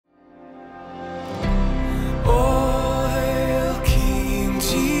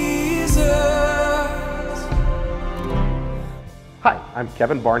Hi, I'm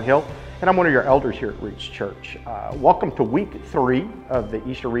Kevin Barnhill, and I'm one of your elders here at Reach Church. Welcome to week 3 of the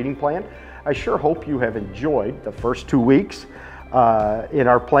Easter reading plan. I sure hope you have enjoyed the first 2 weeks in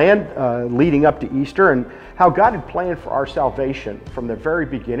our plan leading up to Easter and how God had planned for our salvation from the very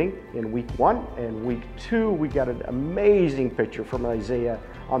beginning in week 1 and week 2. We got an amazing picture from Isaiah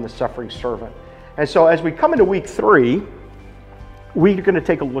on the suffering servant. And so as we come into week 3, we're going to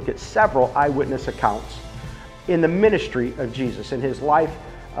take a look at several eyewitness accounts in the ministry of Jesus, in his life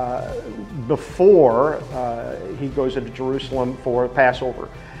before he goes into Jerusalem for Passover.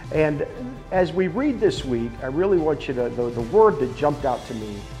 And as we read this week, I really want you to, the word that jumped out to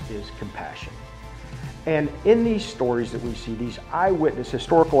me is compassion. And in these stories that we see, these eyewitness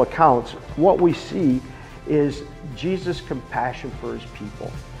historical accounts, what we see is Jesus' compassion for his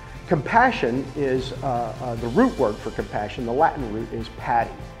people. Compassion is the root word for compassion. The Latin root is pati,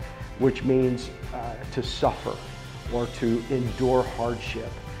 which means to suffer or to endure hardship.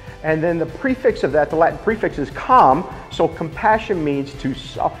 And then the prefix of that, the Latin prefix is com, so compassion means to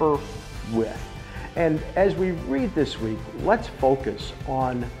suffer with. And as we read this week, let's focus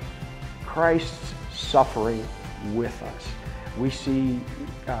on Christ's suffering with us. We see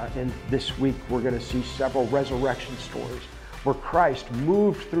in this week, we're going to see several resurrection stories where Christ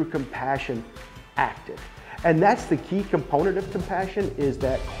moved through compassion, acted. And that's the key component of compassion, is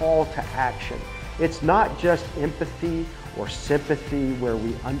that call to action. It's not just empathy or sympathy where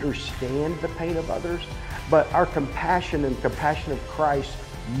we understand the pain of others, but our compassion and compassion of Christ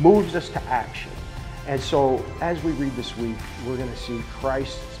moves us to action. And so as we read this week, we're going to see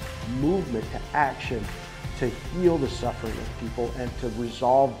Christ's movement to action to heal the suffering of people and to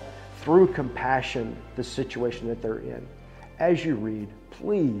resolve through compassion the situation that they're in. As you read,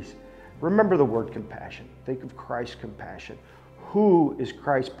 please remember the word compassion. Think of Christ's compassion. Who is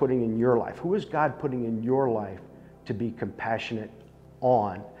Christ putting in your life? Who is God putting in your life to be compassionate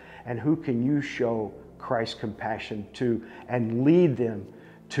on? And who can you show Christ's compassion to and lead them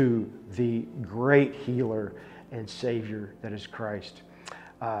to the great healer and Savior that is Christ?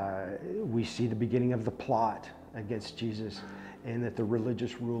 We see the beginning of the plot against Jesus, and that the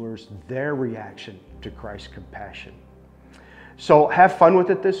religious rulers, their reaction to Christ's compassion. So have fun with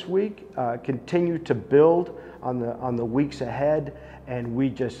it this week. Continue to build on the weeks ahead, and we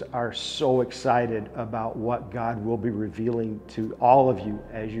just are so excited about what God will be revealing to all of you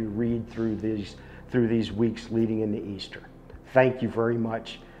as you read through these weeks leading into Easter. Thank you very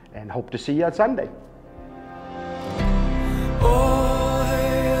much, and hope to see you on Sunday. Oh.